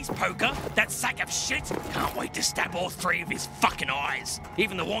space poker? That sack of shit? Can't wait to stab all 3 of his fucking eyes.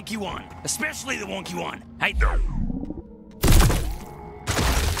 Even the wonky one. Especially the wonky one. Hey,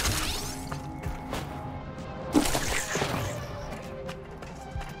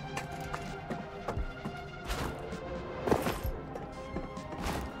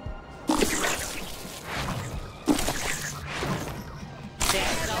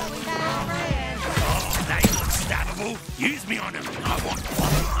 use me on him. I want...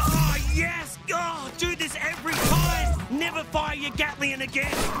 Oh, yes! Oh, do this every time! Never fire your Gatlian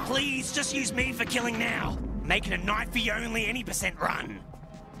again! Please, just use me for killing now. Making a knifey only any % run.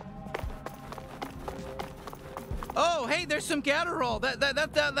 Oh, hey, there's some Gatterall.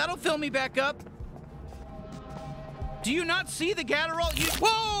 That'll fill me back up. Do you not see the Gatterall?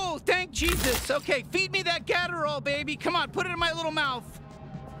 Whoa! Thank Jesus. Okay, feed me that Gatterall, baby. Come on, put it in my little mouth.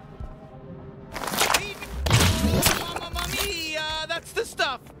 Feed me. Mamma mia, that's the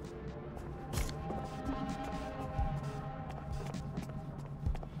stuff.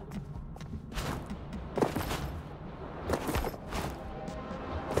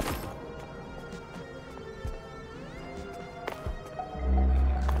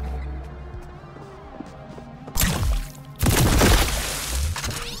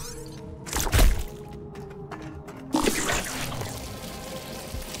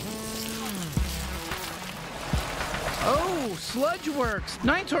 Sludge works.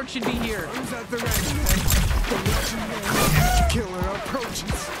 9-Torg should be here. Who's at the ready, man? The legendary killer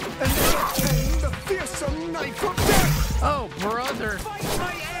approaches, and they obtain the fearsome knife of death. Oh, brother. Fight,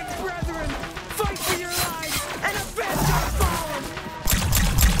 my ant brethren. Fight for your lives and avenge our fallen.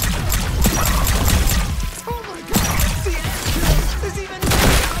 Oh my God! The ant killer is even more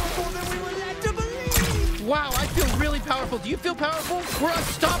powerful than we were led to believe. Wow, I feel really powerful. Do you feel powerful? We're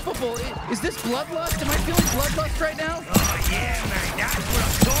unstoppable. Is this bloodlust? Am I feeling bloodlust right now? Oh, yeah, man, that's what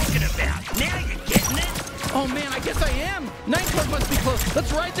I'm talking about. Now you're getting it. Oh, man, I guess I am. 9-Torg must be close.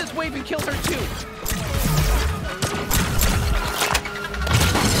 Let's ride this wave and kill her, too.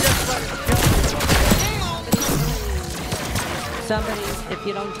 Somebody, if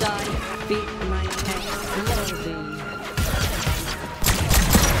you don't die, beat my tank slowly.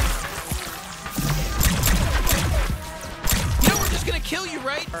 You know we're just gonna kill you,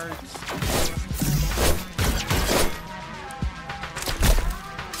 right?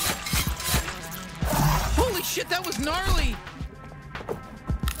 Holy shit, that was gnarly!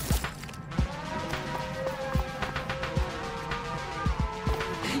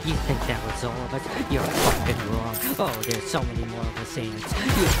 You think that was all of us? You're fucking wrong. Oh, there's so many more of us ants.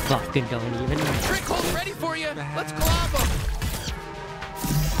 You fucking don't even know. Trick hole's ready for you. Let's glob them.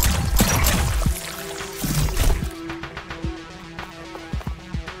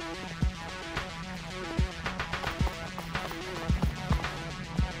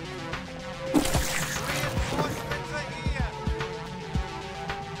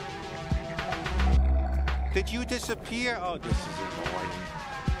 Did you disappear? Oh, this is annoying.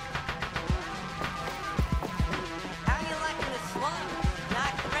 How you liking the slug?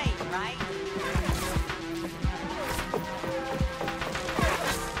 Not great, right?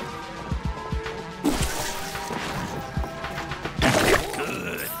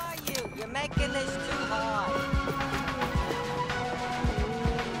 Good. Who are you? You're making this too hard.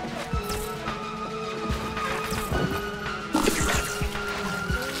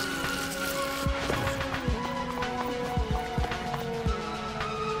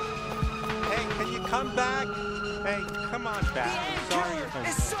 Come back. Hey, come on back. The ant killer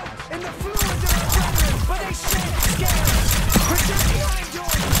is soaked in the fluids of our brethren, but they shan't scare us. Protect behind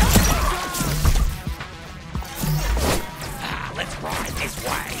doors. Ah, let's ride this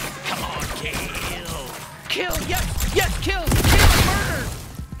way. Come on, kill. Kill, yes, yes, kill, murder.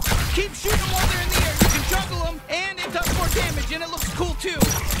 Keep shooting while they're in the air. You can juggle them, and it does more damage, and it looks cool, too.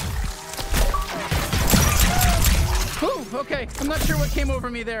 Ooh, okay. I'm not sure what came over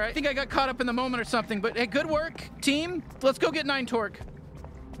me there. I think I got caught up in the moment or something, but hey, good work, team. Let's go get 9-Torg.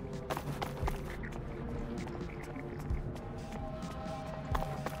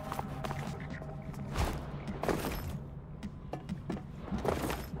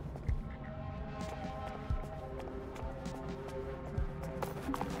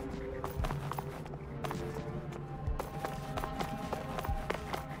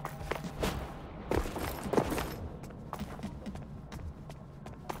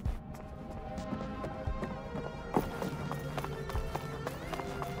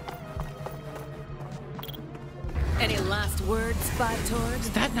 Any last words, 5-Torg?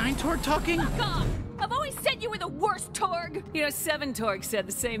 Is that 9-Torg talking? Fuck off! I've always said you were the worst, Torg! You know, 7-Torg said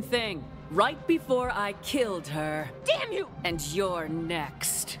the same thing. Right before I killed her. Damn you! And you're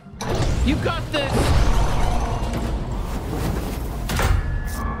next. You got this!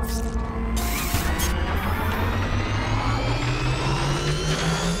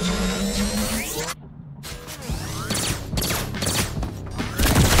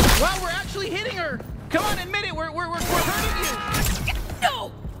 Wow, we're actually hitting her! Come on, admit it, we're hurting you!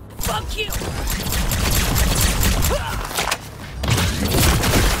 No! Fuck you!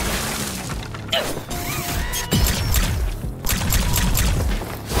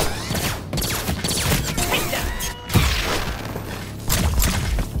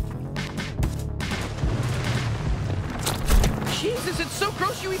 Jesus, it's so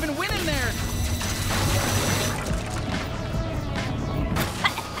gross you even went in there!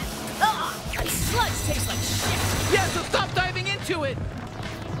 Sludge tastes like shit! Yeah, so stop diving into it!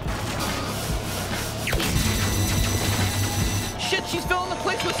 shit, she's filling the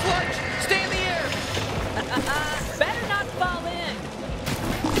place with sludge! Stay in the air! Better not fall in!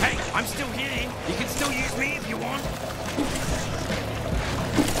 Hey, I'm still here. You can still use me if you want.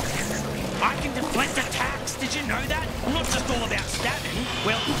 I can deflect attacks. Did you know that? I'm not just all about stabbing.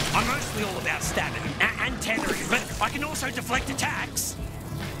 Well, I'm mostly all about stabbing and tethering, but I can also deflect attacks.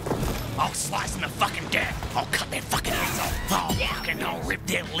 I'll slice them to fucking death. I'll cut their fucking heads off. I'll rip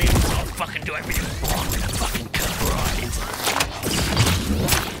their limbs. I'll fucking do everything. I'm gonna fucking cut right into them.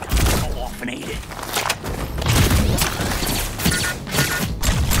 Go off and eat it.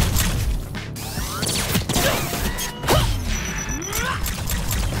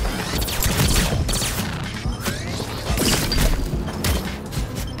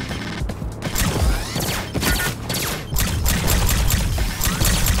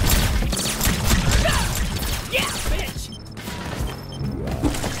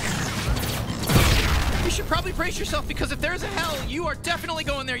 Brace yourself, because if there's a hell, you are definitely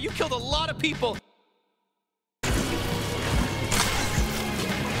going there. You killed a lot of people.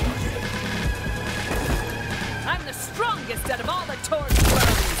 I'm the strongest out of all the TORG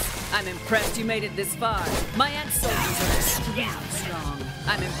clones. I'm impressed you made it this far. My ant soldiers are extremely strong.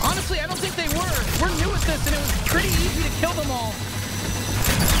 Honestly, I don't think they were. We're new at this, and it was pretty easy to kill them all.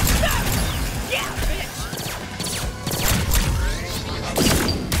 Yeah, bitch!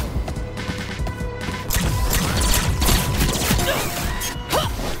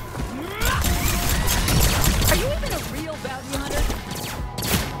 Are you even a real bounty hunter?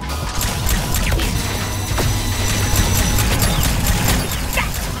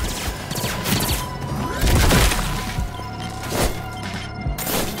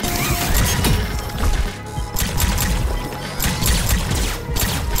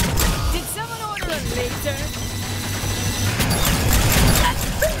 Did someone order a laser? That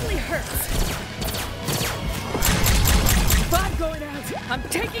really hurts. If I'm going out, I'm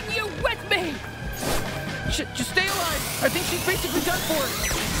taking you with me! Shit, just stay alive. I think she's basically done for.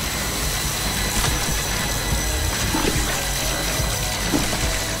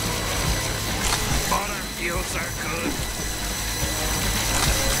 I don't feel so good.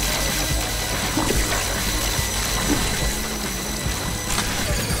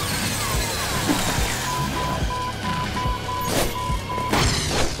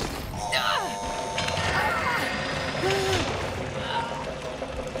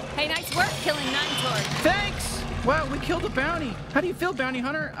 Hey, nice work killing 9 TORG. Thanks! Wow, we killed a bounty. How do you feel, bounty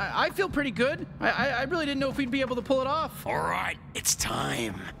hunter? I feel pretty good. I really didn't know if we'd be able to pull it off. All right, it's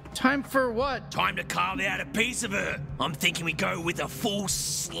time. Time for what? Time to carve out a piece of her. I'm thinking we go with a full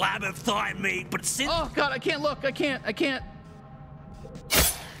slab of thigh meat, but since... Oh, God, I can't look. I can't.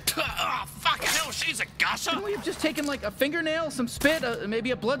 Oh, fucking hell, she's a gusher. Couldn't we have just taken, like, a fingernail, some spit,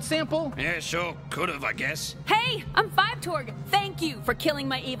 maybe a blood sample? Yeah, sure, could have, I guess. Hey, I'm 5 TORG. Thank you for killing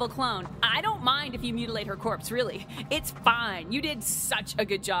my evil clone. I don't mind if you mutilate her corpse, really. It's fine. You did such a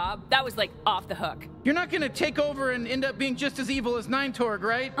good job. That was, like, off the hook. You're not gonna take over and end up being just as evil as 9 TORG,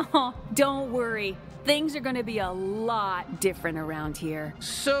 right? Oh, don't worry. Things are gonna be a lot different around here.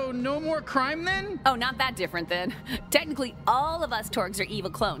 So, no more crime then? Oh, not that different then. Technically, all of us TORGs are evil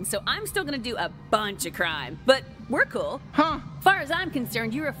clones, so I'm still gonna do a bunch of crime. But we're cool. Huh? Far as I'm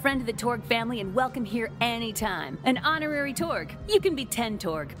concerned, you're a friend of the TORG family and welcome here anytime. An honorary TORG. You can be 10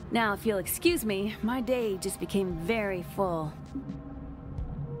 TORG. Now, if you'll excuse me, my day just became very full.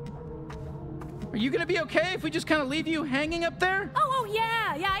 Are you gonna be okay if we just kind of leave you hanging up there? Oh,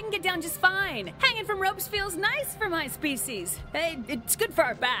 yeah, I can get down just fine. Hanging from ropes feels nice for my species. Hey, it's good for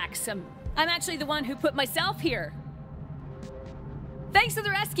our backs. I'm actually the one who put myself here. Thanks for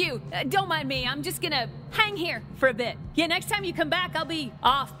the rescue. Don't mind me, I'm just gonna hang here for a bit. Yeah, next time you come back, I'll be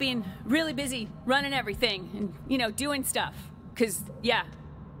off being really busy running everything and, you know, doing stuff. 'Cause, yeah.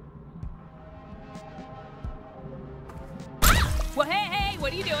 Well, hey,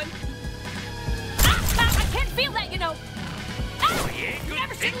 what are you doing? I can't feel that, you know. Ah, yeah, good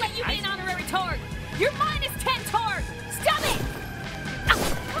never should let you be an thinking. honorary TORG. You're minus 10 TORG. Stop it! Ah,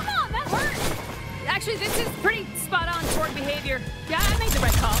 come on, that hurt. Actually, this is pretty spot on TORG behavior. Yeah, I made the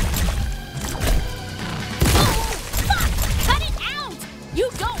right call. Oh, fuck! Cut it out!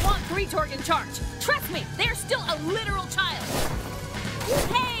 You don't want 3 TORG in charge. Trust me, they're still a literal child.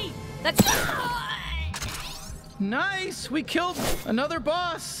 Hey, that's... Nice! We killed another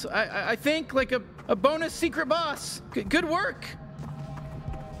boss. I think, like a bonus secret boss. Good work.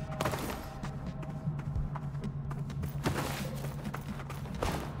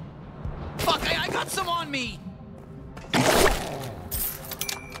 Fuck, I got some on me.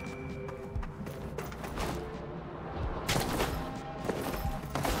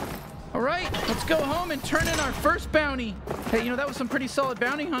 All right, let's go home and turn in our first bounty. Hey, you know, that was some pretty solid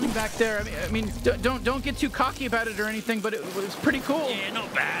bounty hunting back there. I mean, don't get too cocky about it or anything, but it was pretty cool. Yeah,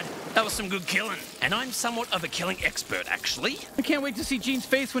 not bad. That was some good killing. And I'm somewhat of a killing expert, actually. I can't wait to see Gene's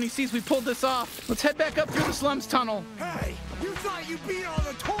face when he sees we pulled this off. Let's head back up through the slums tunnel. Hey, you thought you beat all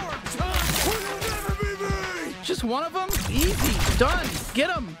the torgs, huh? Will you never be me? Just one of them? Easy. Done. Get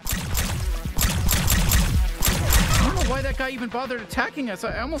him. I don't know why that guy even bothered attacking us.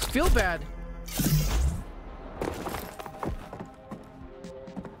 I almost feel bad.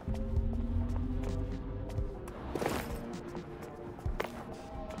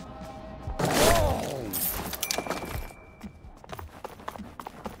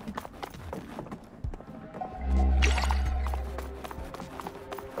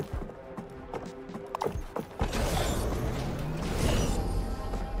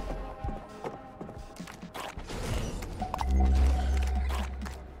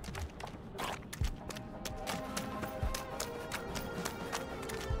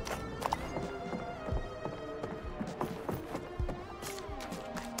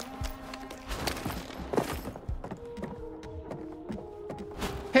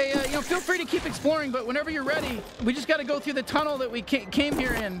 Hey, feel free to keep exploring, but whenever you're ready, we just gotta go through the tunnel that we came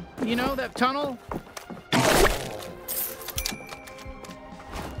here in. You know, that tunnel?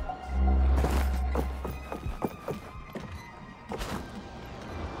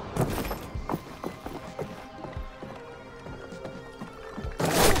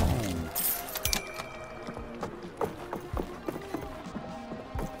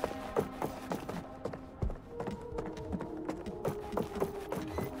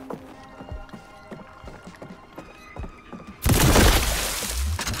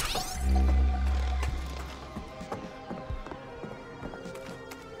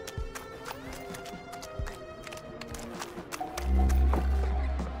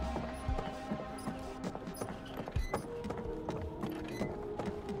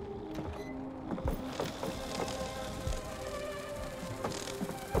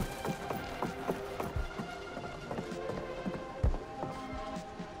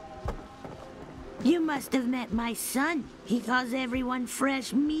 You must have met my son. He calls everyone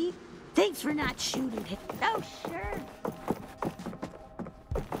fresh meat. Thanks for not shooting him. Oh, sure.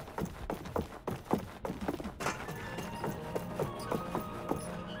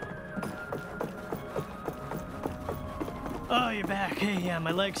 Oh, you're back. Hey, yeah,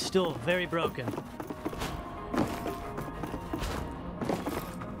 my leg's still very broken.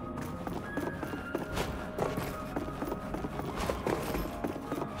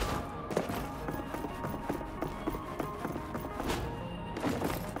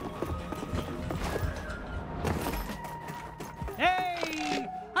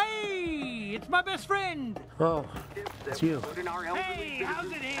 My best friend! Oh, it's you. Hey,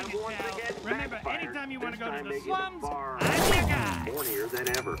 how's it hanging, pal? Remember, anytime you want to go to the slums, I'm your guy! Hornier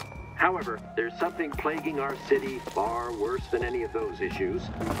than ever. However, there's something plaguing our city far worse than any of those issues.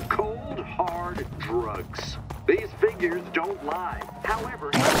 Cold, hard drugs. These figures don't lie. However...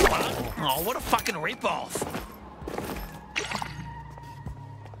 Oh, what a fucking ripoff!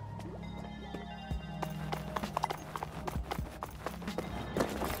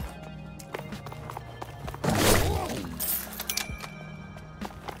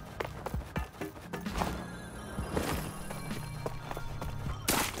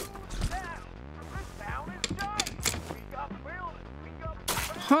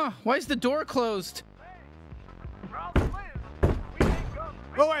 Huh, why is the door closed?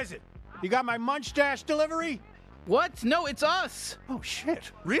 Who is it? You got my munch dash delivery? What? No, it's us! Oh,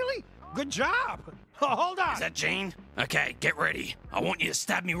 shit. Really? Good job. Oh, hold on. Is that Gene? Okay, get ready. I want you to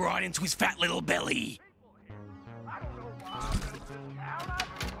stab me right into his fat little belly.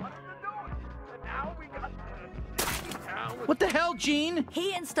 What the hell, Gene?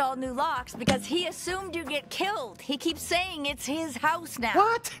 He installed new locks because he assumed you'd get killed. He keeps saying it's his house now.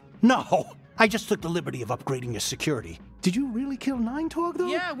 What? No. I just took the liberty of upgrading your security. Did you really kill 9 Torg, though?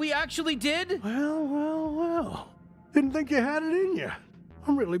 Yeah, we actually did. Well. Didn't think you had it in you.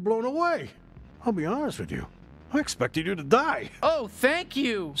 I'm really blown away. I'll be honest with you. I expected you to die. Oh, thank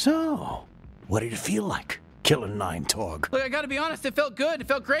you. So, what did it feel like, killing 9 Torg? Look, I gotta be honest, it felt good. It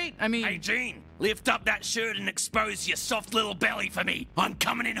felt great. I mean... Hey, Gene, lift up that shirt and expose your soft little belly for me. I'm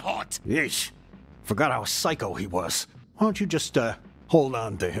coming in hot. Yeesh. Forgot how psycho he was. Why don't you just, hold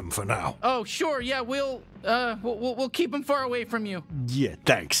on to him for now? Oh, sure, yeah, we'll keep him far away from you. Yeah,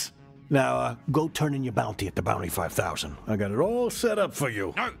 thanks. Now, go turn in your bounty at the Bounty 5000. I got it all set up for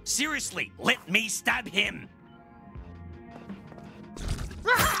you. No, seriously, let me stab him.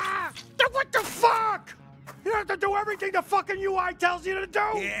 Ah! What the fuck? You have to do everything the fucking UI tells you to do!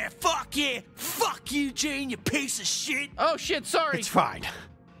 Yeah! Fuck you, Gene, you piece of shit! Oh shit, sorry! It's fine.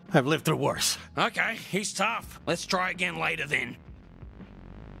 I've lived through worse. Okay, he's tough. Let's try again later then.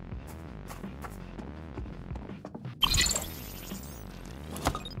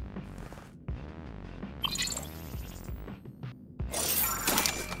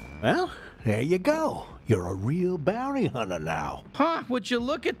 Well, there you go. You're a real bounty hunter now. Huh, would you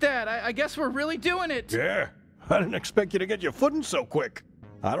look at that? I guess we're really doing it. Yeah, I didn't expect you to get your footing so quick.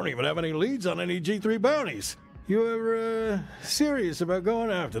 I don't even have any leads on any G3 bounties. You ever, serious about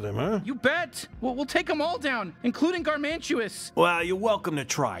going after them, huh? You bet. We'll take them all down, including Garmantuous. Well, you're welcome to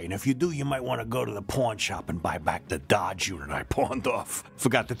try, and if you do, you might want to go to the pawn shop and buy back the Dodge unit I pawned off.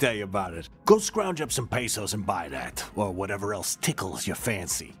 Forgot to tell you about it. Go scrounge up some pesos and buy that, or whatever else tickles your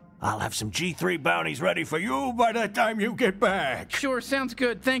fancy. I'll have some G3 bounties ready for you by the time you get back. Sure, sounds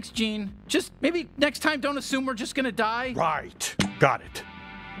good. Thanks, Gene. Just maybe next time don't assume we're just gonna die. Right. Got it.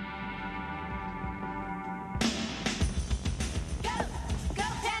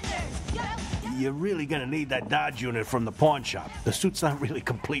 You're really gonna need that Dodge unit from the pawn shop. The suit's not really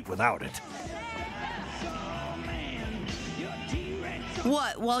complete without it.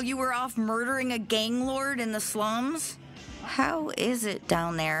 What, while you were off murdering a gang lord in the slums? How is it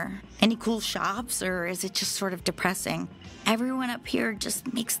down there? Any cool shops, or is it just sort of depressing? Everyone up here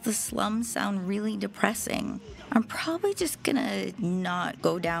just makes the slums sound really depressing. I'm probably just gonna not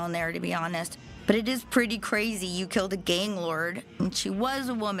go down there, to be honest. But it is pretty crazy you killed a gang lord. And she was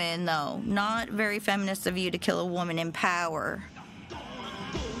a woman, though. Not very feminist of you to kill a woman in power.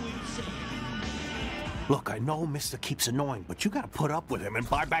 Look, I know Mister keeps annoying, but you gotta put up with him and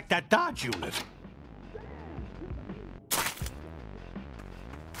buy back that Dodge unit.